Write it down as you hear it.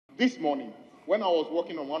this morning, when I was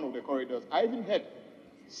walking on one of the corridors, I even heard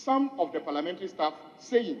some of the parliamentary staff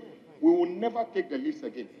saying, we will never take the lifts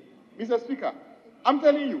again. Mr. Speaker, I'm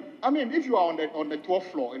telling you, I mean, if you are on the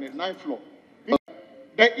 12th floor, in the 9th floor, the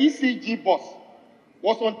ECG boss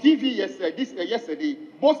was on TV yesterday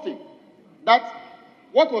boasting that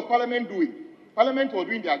what was Parliament doing? Parliament was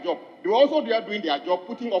doing their job. They were also there doing their job,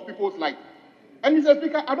 putting off people's light. And Mr.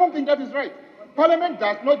 Speaker, I don't think that is right. Parliament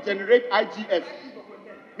does not generate IGF.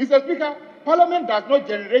 Mr. Speaker, Parliament does not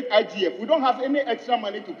generate IGF. We don't have any extra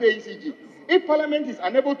money to pay ECG. If Parliament is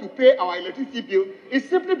unable to pay our electricity bill, it's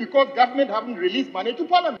simply because government haven't released money to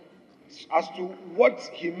Parliament. As to what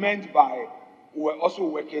he meant by we're also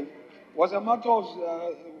working was a matter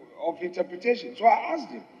of interpretation. So I asked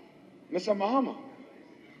him, Mr. Mahama,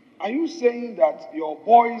 are you saying that your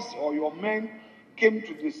boys or your men came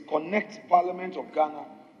to disconnect Parliament of Ghana?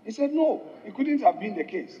 He said, no, it couldn't have been the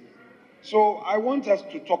case. So I want us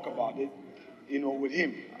to talk about it, with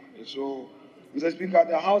him. So, Mr. Speaker,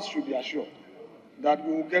 the House should be assured that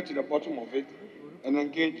we will get to the bottom of it and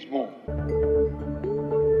engage more.